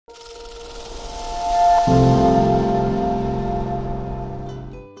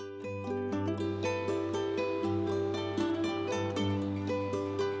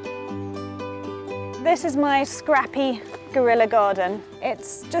This is my scrappy guerrilla garden.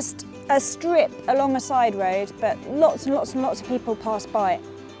 It's just a strip along a side road, but lots and lots and lots of people pass by it.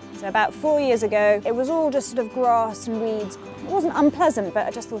 So about 4 years ago, it was all just sort of grass and weeds. It wasn't unpleasant, but I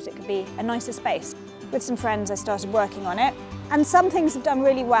just thought it could be a nicer space. With some friends, I started working on it. And some things have done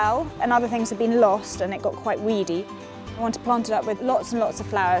really well, and other things have been lost, and it got quite weedy. I want to plant it up with lots and lots of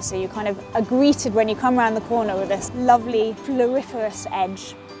flowers, so you kind of are greeted when you come around the corner with this lovely floriferous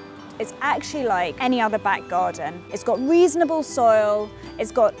edge. It's actually like any other back garden. It's got reasonable soil,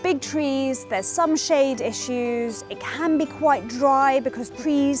 it's got big trees, there's some shade issues, it can be quite dry because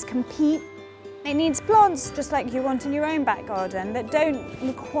trees compete. It needs plants just like you want in your own back garden that don't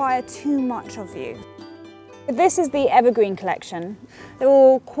require too much of you. This is the Evergreen collection. They're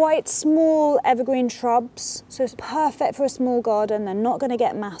all quite small evergreen shrubs, so it's perfect for a small garden. They're not going to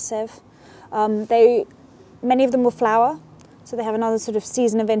get massive. Many of them will flower, so they have another sort of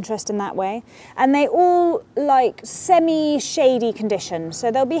season of interest in that way. And they all like semi-shady conditions,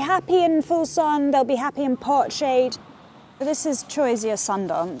 so they'll be happy in full sun, they'll be happy in part shade. This is Choisia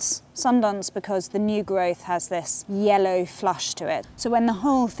Sundance. Sundance because the new growth has this yellow flush to it. So when the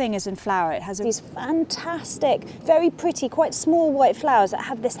whole thing is in flower, it has these fantastic, very pretty, quite small white flowers that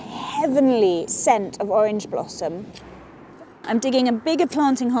have this heavenly scent of orange blossom. I'm digging a bigger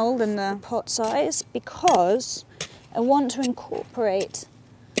planting hole than the pot size because I want to incorporate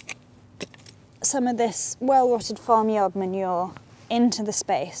some of this well-rotted farmyard manure into the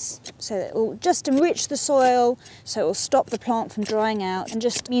space, so that it will just enrich the soil, so it will stop the plant from drying out and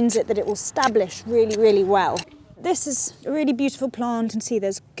just means that it will establish really, really well. This is a really beautiful plant. You can see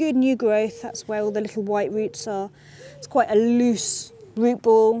there's good new growth. That's where all the little white roots are. It's quite a loose root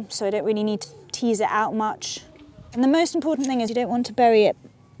ball, so I don't really need to tease it out much. And the most important thing is you don't want to bury it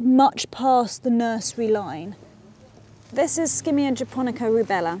much past the nursery line. This is Skimmia japonica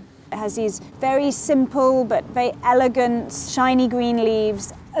rubella. It has these very simple but very elegant shiny green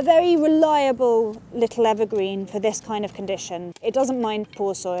leaves. A very reliable little evergreen for this kind of condition. It doesn't mind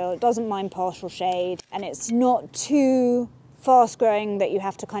poor soil, it doesn't mind partial shade, and it's not too fast growing that you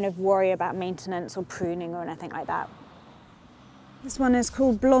have to kind of worry about maintenance or pruning or anything like that. This one is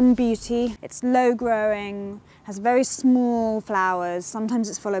called Blonde Beauty. It's low growing, has very small flowers, sometimes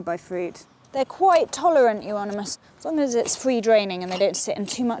it's followed by fruit. They're quite tolerant euonymus. As long as it's free draining and they don't sit in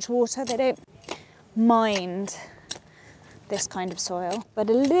too much water, they don't mind this kind of soil. But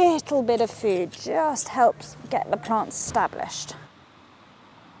a little bit of food just helps get the plants established.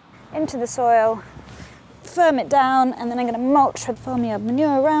 Into the soil, firm it down, and then I'm going to mulch with farmyard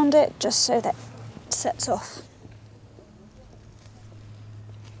manure around it just so that it sets off.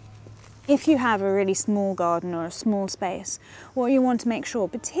 If you have a really small garden or a small space, what you want to make sure,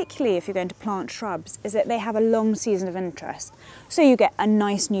 particularly if you're going to plant shrubs, is that they have a long season of interest. So you get a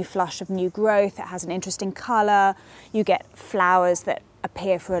nice new flush of new growth, it has an interesting colour, you get flowers that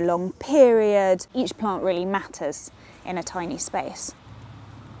appear for a long period. Each plant really matters in a tiny space.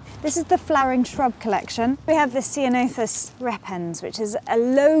 This is the flowering shrub collection. We have the Ceanothus repens, which is a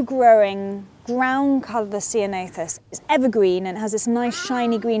low-growing, brown-coloured ceanothus. It's evergreen and has this nice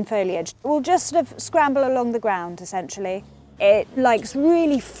shiny green foliage. It will just sort of scramble along the ground, essentially. It likes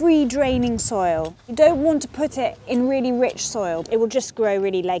really free-draining soil. You don't want to put it in really rich soil. It will just grow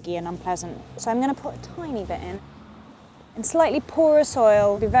really leggy and unpleasant. So I'm going to put a tiny bit in. In slightly poorer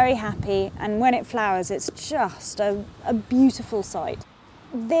soil, be very happy, and when it flowers, it's just a beautiful sight.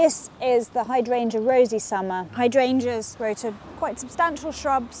 This is the hydrangea Rosy Summer. Hydrangeas grow to quite substantial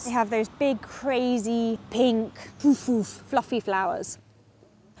shrubs. They have those big, crazy, pink, fluffy flowers.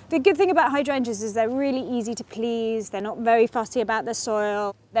 The good thing about hydrangeas is they're really easy to please. They're not very fussy about the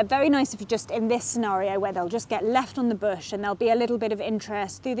soil. They're very nice if you're just in this scenario where they'll just get left on the bush and there'll be a little bit of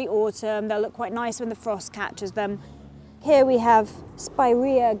interest through the autumn. They'll look quite nice when the frost catches them. Here we have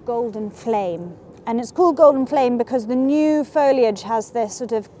Spirea Golden Flame. And it's called Golden Flame because the new foliage has this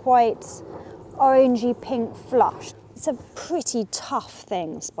sort of quite orangey pink flush. It's a pretty tough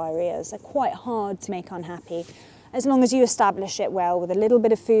thing, spireas. They're quite hard to make unhappy. As long as you establish it well with a little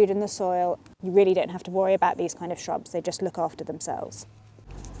bit of food in the soil, you really don't have to worry about these kind of shrubs. They just look after themselves.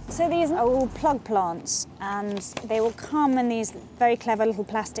 So these are all plug plants, and they will come in these very clever little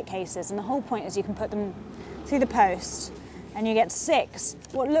plastic cases, and the whole point is you can put them through the post and you get 6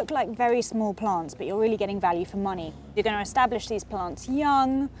 what look like very small plants, but you're really getting value for money. You're going to establish these plants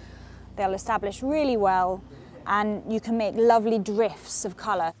young, they'll establish really well, and you can make lovely drifts of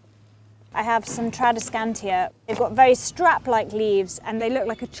colour. I have some Tradescantia. They've got very strap-like leaves and they look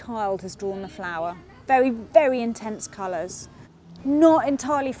like a child has drawn the flower. Very, very intense colours. not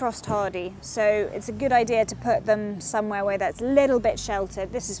entirely frost hardy, so it's a good idea to put them somewhere where that's a little bit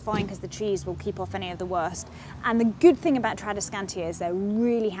sheltered. This is fine because the trees will keep off any of the worst. And the good thing about Tradescantia is they're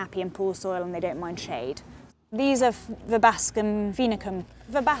really happy in poor soil and they don't mind shade. These are Verbascum phoenicum.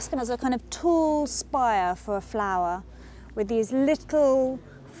 Verbascum is a kind of tall spire for a flower with these little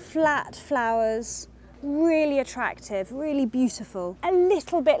flat flowers, really attractive, really beautiful. A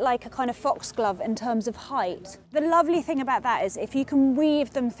little bit like a kind of foxglove in terms of height. The lovely thing about that is if you can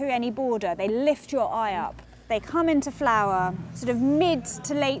weave them through any border, they lift your eye up. They come into flower sort of mid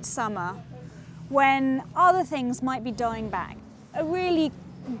to late summer when other things might be dying back. A really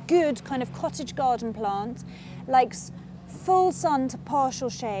good kind of cottage garden plant likes full sun to partial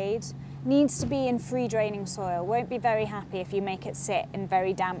shade, needs to be in free draining soil, won't be very happy if you make it sit in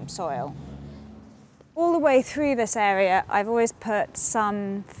very damp soil. All the way through this area, I've always put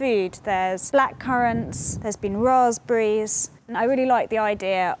some food. There's black currants, there's been raspberries, and I really like the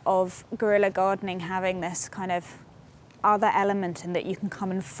idea of guerrilla gardening having this kind of other element in that you can come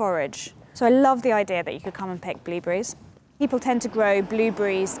and forage. So I love the idea that you could come and pick blueberries. People tend to grow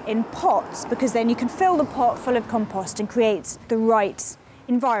blueberries in pots because then you can fill the pot full of compost and create the right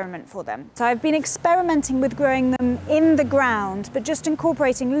environment for them. So I've been experimenting with growing them in the ground, but just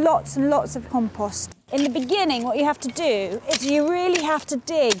incorporating lots and lots of compost. In the beginning, what you have to do is you really have to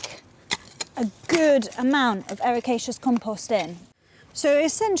dig a good amount of ericaceous compost in. So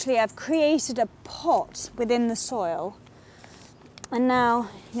essentially I've created a pot within the soil. And now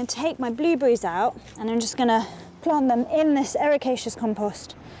I'm going to take my blueberries out and I'm just going to plant them in this ericaceous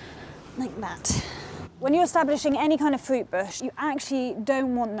compost like that. When you're establishing any kind of fruit bush, you actually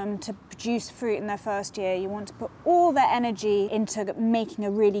don't want them to produce fruit in their first year. You want to put all their energy into making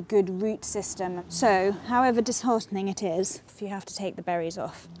a really good root system. So, however disheartening it is, you have to take the berries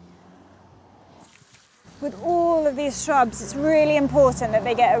off. With all of these shrubs, it's really important that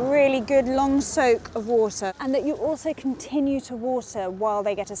they get a really good long soak of water and that you also continue to water while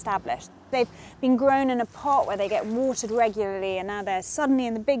they get established. They've been grown in a pot where they get watered regularly and now they're suddenly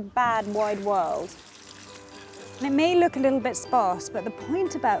in the big, bad, wide world. And it may look a little bit sparse, but the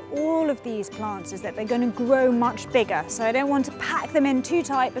point about all of these plants is that they're going to grow much bigger. So I don't want to pack them in too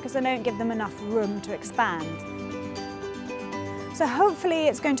tight because I don't give them enough room to expand. So hopefully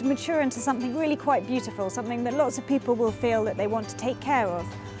it's going to mature into something really quite beautiful, something that lots of people will feel that they want to take care of.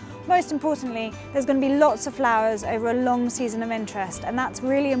 Most importantly, there's going to be lots of flowers over a long season of interest, and that's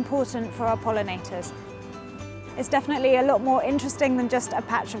really important for our pollinators. It's definitely a lot more interesting than just a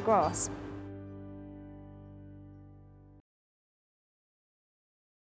patch of grass.